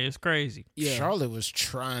 some way. It's crazy. Yeah. Charlotte was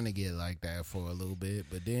trying to get like that for a little bit,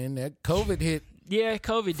 but then that COVID hit. Yeah,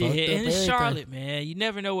 COVID did Fucked hit. up And it's everything. Charlotte, man. You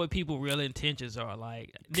never know what people's real intentions are.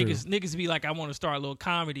 Like True. niggas be like, I want to start a little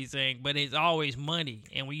comedy thing, but it's always money.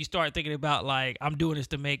 And when you start thinking about like, I'm doing this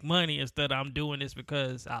to make money instead of I'm doing this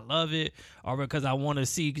because I love it or because I want to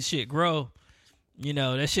see shit grow,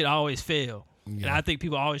 that shit always fail. And Yeah. I think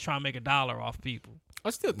people always try to make $1 off people. I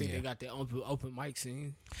still think Yeah. they got that open mic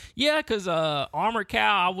scene. Yeah, because Armored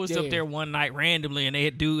Cow, I was Yeah. up there one night randomly,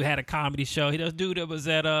 and dude had a comedy show. He was dude that was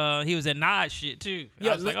at he was at Nod shit too.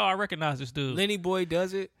 Yeah, I was like, oh, I recognize this dude. Lenny Boy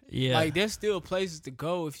does it. Yeah. Like there's still places to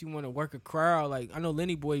go if you want to work a crowd. Like I know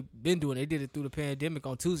Lenny Boy been doing it. They did it through the pandemic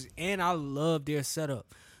on Tuesday, and I love their setup.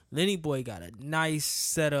 Lenny Boy got a nice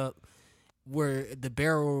setup where the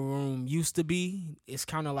barrel room used to be. It's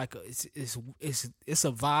kind of like it's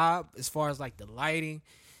a vibe as far as like the lighting,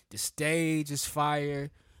 the stage is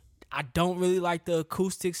fire. I don't really like the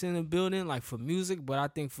acoustics in the building, like for music, but I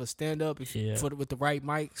think for stand up, with the right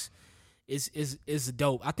mics, is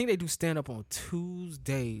dope. I think they do stand up on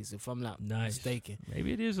Tuesdays, if I'm not mistaken.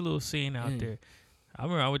 Maybe it is a little scene out there. I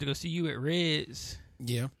remember I went to go see you at Red's.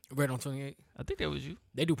 Yeah, Red on 28. I think that was you.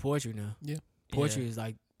 They do poetry now. Yeah, poetry is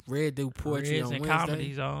like Red do poetry Reds on and Wednesday.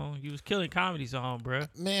 Comedy Zone. You was killing Comedy Zone, bro.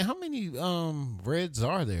 Man, how many Reds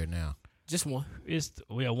are there now? Just one.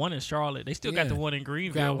 One in Charlotte. They still got the one in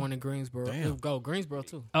Greenville. Got one in Greensboro. Damn. Go Greensboro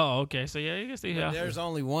too. Oh, okay. So yeah, you can see how There's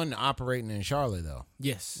only one operating in Charlotte though.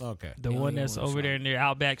 Yes. Okay. the one that's over there near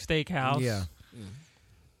Outback Steakhouse. Yeah.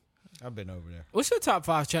 I've been over there. What's your top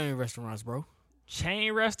 5 chain restaurants, bro?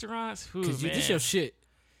 Chain restaurants? Because this your shit.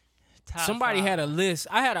 Top Somebody 5. had a list.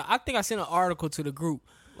 I think I sent an article to the group.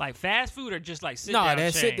 Like fast food or just like sit down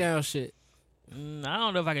that chain? sit down shit. I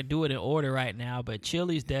don't know if I can do it in order right now, but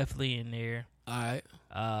Chili's definitely in there. All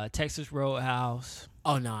right. Texas Roadhouse.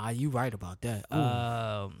 Oh, nah, you right about that.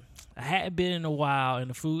 I hadn't been in a while, and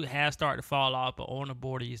the food has started to fall off, but On the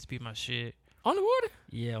Border used to be my shit. On the Border?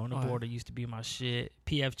 Yeah, On the Border used to be my shit.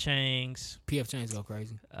 P.F. Chang's. P.F. Chang's go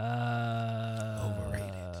crazy.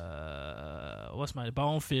 Overrated. What's my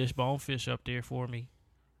Bonefish? Bonefish up there for me.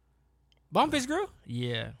 Bonefish Grill?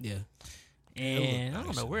 Yeah. Yeah. And I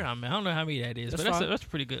don't know where I'm at. I don't know how many that is, but that's a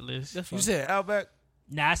pretty good list. That's You fine. said Outback?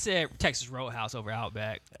 Nah, I said Texas Roadhouse over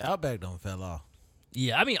Outback. Outback don't fell off.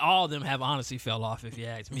 Yeah, I mean, all of them have honestly fell off, if you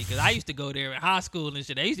ask me, because I used to go there in high school and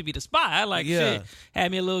shit. That used to be the spot. I like shit.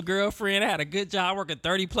 Had me a little girlfriend. I had a good job working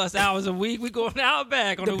 30+ hours a week. We going to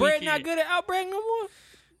Outback on the bread weekend. not good at Outback no more?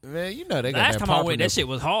 Man, you know they got Last that time I went, that pumpernickel- shit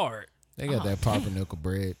was hard. They got that pumpernickel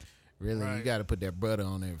bread. Really, Right. you got to put that butter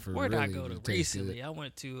on it for Where did really I go to taste recently? good. I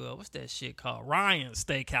went to, what's that shit called? Ryan's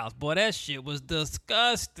Steakhouse. Boy, that shit was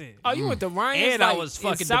disgusting. Oh, you went to Ryan's? And I like, was in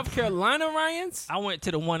fucking South Carolina Ryan's? I went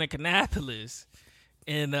to the one in Kannapolis,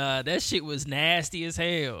 and that shit was nasty as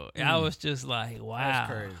hell. And I was just like, wow.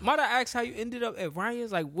 That's crazy. Might I ask how you ended up at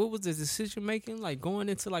Ryan's? Like, what was the decision making? Like, going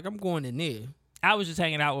into, like, I'm going in there. I was just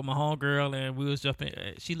hanging out with my homegirl, and we was jumping.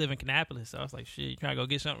 She live in Kannapolis, so I was like, shit, you trying to go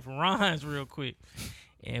get something from Ryan's real quick.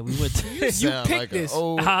 And we went to You Sound picked like this.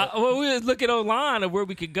 well, we was looking online of where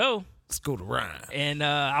we could go. Let's go to Ryan. And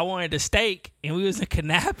I wanted a steak, and we was in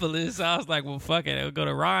Kannapolis. So I was like, well, fuck it, we'll go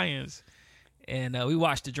to Ryan's. And we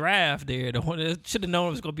watched the draft there. The one that should have known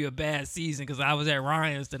it was going to be a bad season because I was at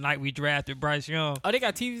Ryan's the night we drafted Bryce Young. Oh, they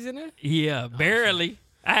got TVs in there? Yeah, barely.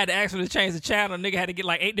 I had to ask him to change the channel. Nigga had to get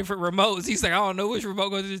like 8 different remotes. He's like, I don't know which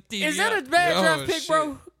remote goes to this TV. Is that a bad Yo, draft pick, shit.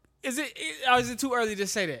 bro? Is it too early to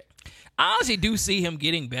say that? I honestly do see him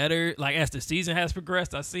getting better. Like as the season has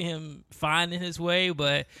progressed, I see him finding his way.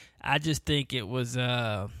 But I just think it was,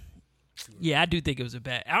 I do think it was a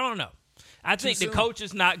bad. I don't know. I think the coach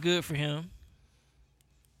is not good for him.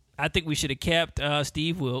 I think we should have kept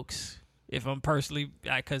Steve Wilkes. If I'm personally,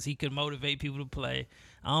 because he could motivate people to play.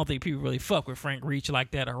 I don't think people really fuck with Frank Reich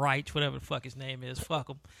like that or Reich, whatever the fuck his name is. Fuck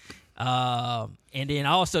him. And then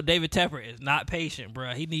also David Tepper is not patient,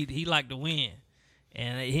 bro. He like to win,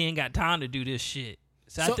 and he ain't got time to do this shit.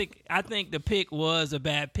 So I think the pick was a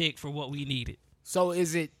bad pick for what we needed. So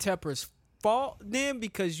is it Tepper's fault then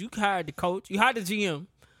because you hired the coach? You hired the GM.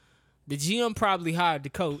 The GM probably hired the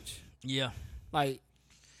coach. Yeah. Like,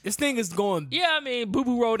 this thing is going... Yeah, I mean,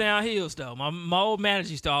 boo-boo roll down hills, though. My old manager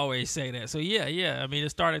used to always say that. So, yeah. I mean, it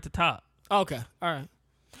started at the top. Okay, all right.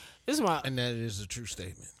 This is my And that is a true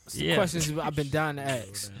statement. Yeah. questions I've been dying to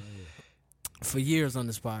ask for years on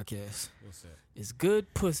this podcast. What's that? Is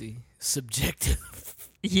good pussy subjective?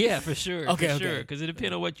 Yeah, for sure. Okay, for okay. sure. Because it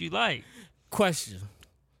depends on what you like. Question.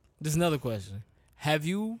 This is another question. Have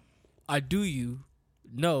you, or do you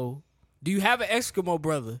know, do you have an Eskimo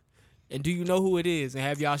brother? And do you know who it is? And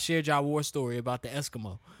have y'all shared y'all war story about the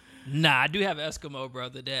Eskimo? Nah, I do have an Eskimo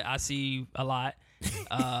brother that I see a lot.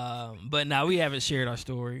 But nah, we haven't shared our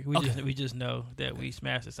story. We just know that we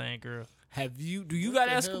smashed the same girl. Do you got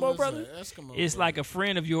an Eskimo brother? It's like a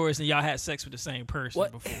friend of yours and y'all had sex with the same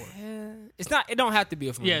person before. It don't have to be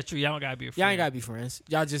a friend. Yeah, it's true. Y'all don't gotta be a friend. Y'all ain't gotta be friends.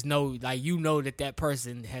 Y'all just know, like, you know that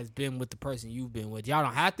person has been with the person you've been with. Y'all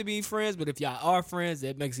don't have to be friends, but if y'all are friends,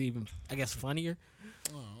 that makes it even, I guess, funnier.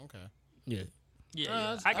 Oh, okay. Yeah.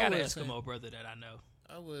 Yeah. I I got an would Eskimo brother that I know.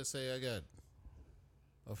 I would say I got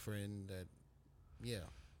a friend that, I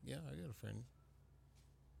got a friend.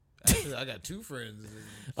 I got 2 friends.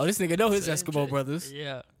 Oh, this nigga know his Same Eskimo chick. brothers.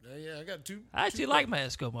 Yeah. Yeah, I got 2. I actually like my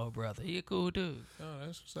Eskimo brother. He a cool dude. Oh,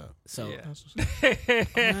 that's what's up. So Yeah. That's what's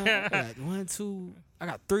up. I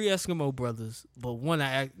got 3 Eskimo brothers, but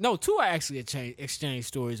 2 I actually exchanged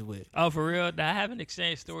stories with. Oh, for real? Nah, I haven't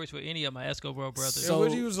exchanged stories with any of my Eskimo brothers. So- So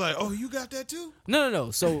what he was like, oh, you got that too?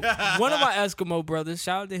 No. So one of my Eskimo brothers,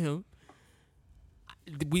 shout out to him.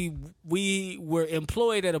 We were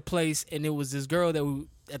employed at a place, and it was this girl that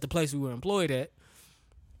at the place we were employed at,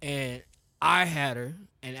 and I had her,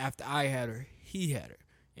 and after I had her, he had her,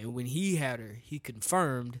 and when he had her, he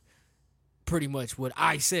confirmed pretty much what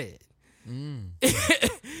I said.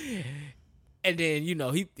 And then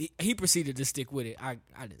he proceeded to stick with it. I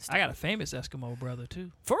didn't. I got a famous Eskimo brother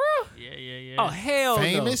too. For real? Yeah. Oh hell,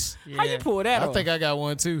 Famous? no. How you Yeah. pull that I off? think I got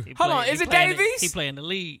one too. He Hold on, he is it playing Davies? He playing the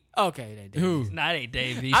lead. Okay, that Davies. Who? Nah, it ain't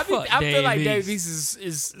Davies. I Fuck feel like Davies. Davies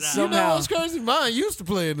is You know somehow. what's crazy? Mine used to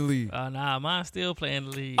play in the league. Nah, mine's still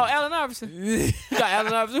playing the lead. Oh, Allen Iverson. You got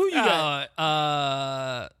Allen Iverson. Who you got?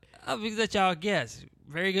 I'll let y'all guess.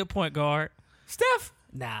 Very good point guard. Steph.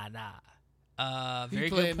 Nah. He Very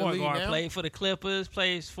play good in the point league guard. now? Played for the Clippers.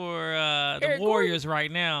 Plays for the Eric Warriors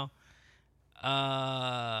right now.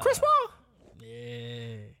 Chris Paul.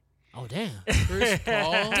 Yeah. Oh damn. Chris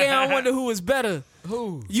Paul. Damn, I wonder who was better.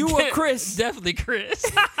 Who? You or Chris? Definitely Chris.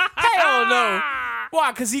 Hell no.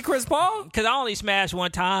 Why? Cause he Chris Paul? Because I only smashed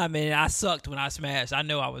one time and I sucked when I smashed. I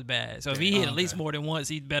know I was bad. So if he hit at least more than once,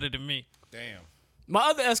 he's better than me. Damn. My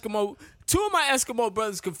other Eskimo, 2 of my Eskimo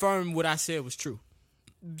brothers confirmed what I said was true.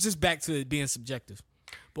 Just back to it being subjective.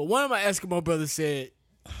 But one of my Eskimo brothers said,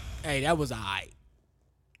 "Hey, that was alright."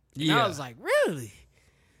 And I was like, "Really?"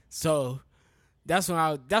 So that's when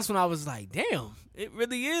I was like, "Damn, it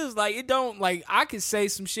really is like it don't like I could say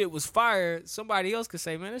some shit was fire. Somebody else could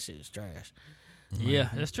say, man, that shit is trash." Yeah,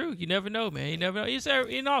 that's true. You never know, man. You never know.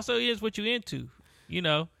 And also, it's what you into. You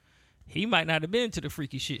know, he might not have been into the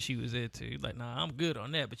freaky shit she was into. Like, nah, I'm good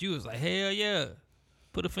on that. But you was like, hell yeah,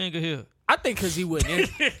 put a finger here. I think because he wasn't.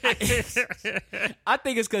 I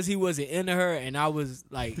think it's because he wasn't into her and I was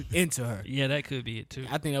like into her. Yeah, that could be it too.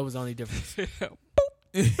 I think that was the only difference.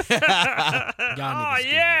 Oh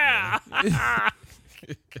yeah.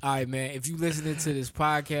 All right, man. If you listening to this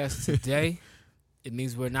podcast today, it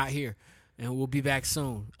means we're not here, and we'll be back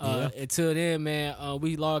soon. Until then, man,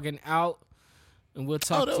 we logging out, and we'll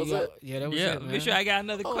talk to you. Yeah, that was Yeah, it, man. make sure I got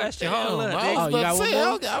another question. Damn, Hold up. I was you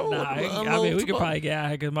about got to one say, more? I mean, we could probably get out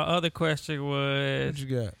here because my other question was, What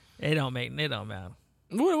you got? it don't matter.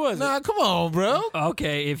 What was it? Nah, come on, bro.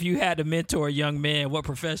 Okay, if you had to mentor a young man, what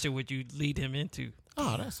profession would you lead him into?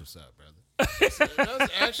 Oh, that's what's up, brother.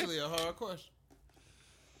 That's actually a hard question.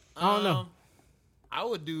 I don't know. I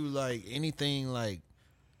would do like anything like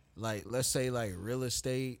let's say like real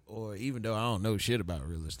estate, or even though I don't know shit about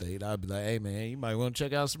real estate, I'd be like, hey man, you might want to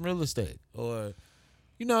check out some real estate, or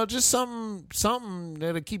just something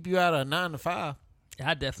that'll keep you out of 9 to 5.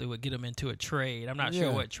 I definitely would get him into a trade. I'm not sure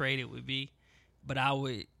Yeah. what trade it would be, but I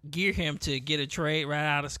would gear him to get a trade right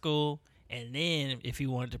out of school, and then if he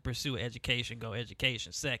wanted to pursue education, go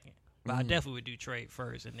education second. But I definitely would do trade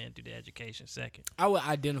first and then do the education second. I would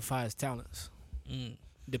identify his talents.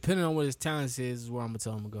 Depending on what his talents is where I'm gonna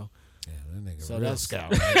tell him to go. Yeah, that nigga So real that's-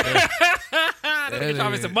 scout right there. That nigga trying to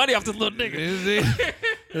make some money off this little nigga.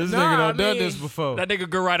 This Nah, nigga I done done mean- this before. That nigga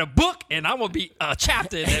go write a book, and I'm gonna be a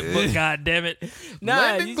chapter in that book. God damn it! Nah,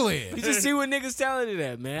 London you, Glenn. you just see what niggas talented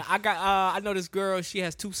at, man. I know this girl. She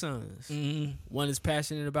has 2 sons. One is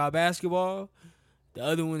passionate about basketball. The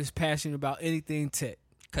other one is passionate about anything tech.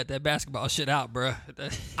 Cut that basketball shit out, bro.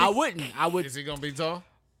 I wouldn't. I would. Is he gonna be tall?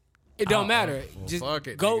 It don't matter. well, Just fuck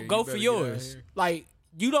it, go nigga. You go better for get out yours. here. Like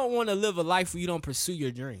you don't want to live a life where you don't pursue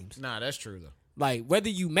your dreams. Nah, that's true though. Like whether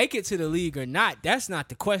you make it to the league or not, that's not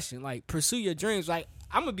the question. Like pursue your dreams. Like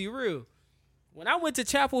I'm gonna be real. When I went to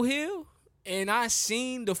Chapel Hill and I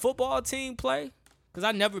seen the football team play, because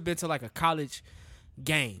I never been to like a college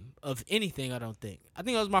game of anything. I think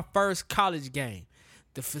it was my first college game.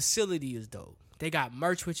 The facility is dope. They got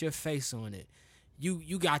merch with your face on it.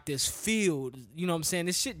 You got this field, you know what I'm saying?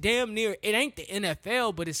 This shit damn near, it ain't the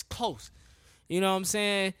NFL, but it's close. You know what I'm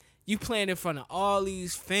saying? You playing in front of all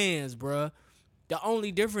these fans, bruh. The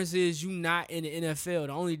only difference is you not in the NFL.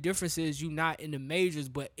 The only difference is you not in the majors.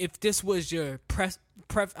 But if this was your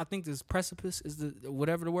I think this precipice is the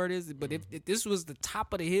whatever the word is. But if this was the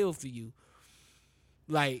top of the hill for you,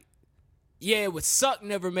 like, yeah, it would suck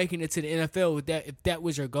never making it to the NFL if that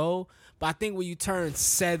was your goal. But I think when you turn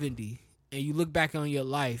 70 and you look back on your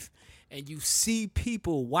life and you see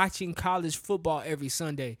people watching college football every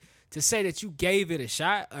Sunday, to say that you gave it a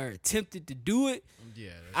shot or attempted to do it,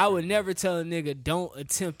 Yeah, I would never tell a nigga don't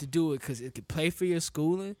attempt to do it because it can pay for your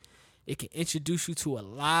schooling. It can introduce you to a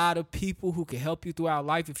lot of people who can help you throughout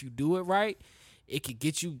life if you do it right. It could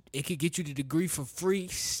get you the degree for free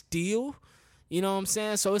still. You know what I'm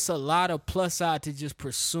saying? So it's a lot of plus side to just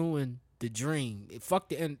pursuing the dream. Fuck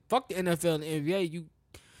the NFL and the NBA.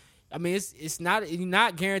 It's not, you're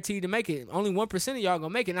not guaranteed to make it. Only 1% of y'all gonna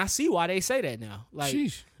make it. And I see why they say that now. Like,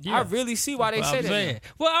 I really see why they say that now.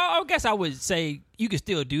 Well, I guess I would say you can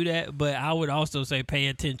still do that, but I would also say pay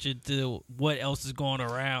attention to what else is going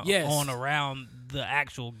around the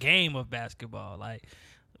actual game of basketball. Like,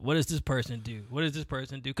 what does this person do? What does this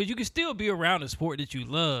person do? Because you can still be around a sport that you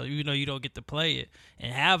love, even though you don't get to play it,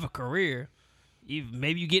 and have a career.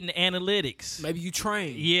 Maybe you get into analytics. Maybe you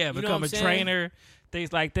train. Yeah, become a trainer.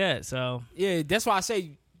 Things like that. So yeah, that's why I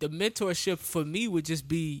say the mentorship for me would just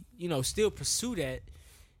be, still pursue that.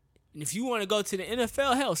 And if you want to go to the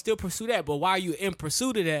NFL, hell, still pursue that. But while you're in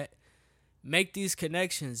pursuit of that, make these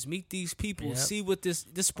connections, meet these people, see what this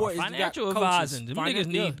sport is. Financial advising. Them niggas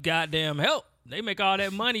need goddamn help. They make all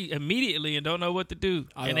that money immediately and don't know what to do,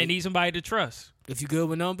 and they need somebody to trust. If you good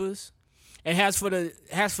with numbers. And as for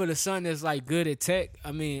the son that's like good at tech,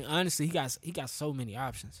 honestly, he got so many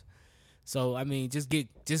options. So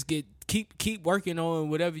keep working on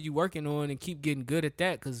whatever you're working on and keep getting good at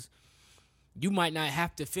that, because you might not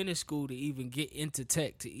have to finish school to even get into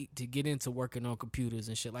tech to get into working on computers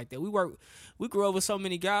and shit like that. We grew up with so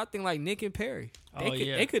many guys. I think like Nick and Perry.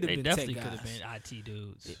 They could have been tech guys. They definitely could have been IT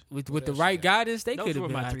dudes. With the right guidance, they could have been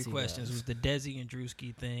Those were my IT 3 questions. guys. Was the Desi and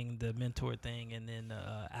Drewski thing, the mentor thing, and then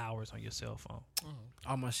hours on your cell phone.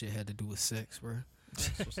 All my shit had to do with sex, bro.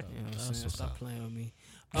 That's what's up. You know what I'm That's saying? what's Stop up. playing with me.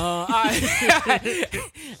 I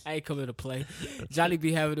ain't coming to play. Johnny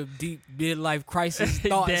be having a deep midlife crisis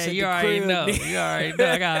thoughts. Dad, you already know. You already know.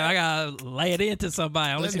 I got lay it into somebody.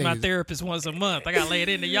 I only see my therapist once a month. I got to lay it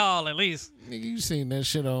into y'all at least. Nigga, you seen that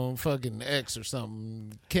shit on fucking X or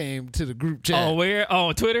something? Came to the group chat. Oh, where? Oh,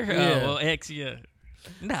 on Twitter? Yeah. Oh, well, X, yeah.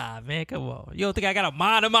 Nah, man, come on. You don't think I got a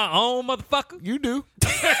mind of my own, motherfucker? You do.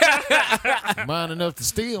 Mind enough to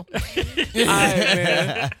steal. All right,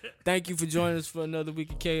 man. Thank you for joining us for another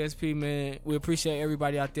week of KSP, man. We appreciate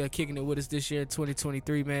everybody out there kicking it with us this year,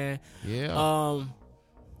 2023, man. Yeah.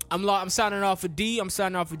 I'm signing off for D. I'm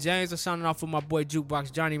signing off for James. I'm signing off for my boy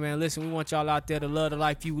Jukebox Johnny, man. Listen, we want y'all out there to love the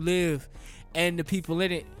life you live and the people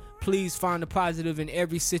in it. Please find the positive in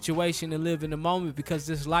every situation and live in the moment, because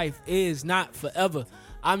this life is not forever.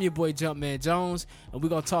 I'm your boy Jumpman Jones, and we're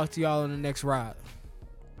going to talk to y'all on the next ride.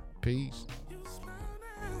 Peace.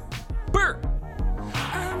 Burr.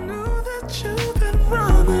 I knew that you've been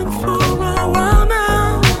running for a while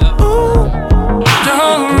now. Ooh,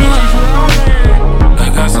 don't run.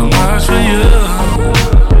 I got so much for you.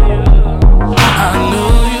 I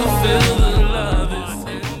know you feel the love is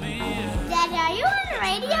in the air. Daddy, are you on the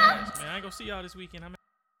radio? Man, I ain't gonna see y'all this weekend.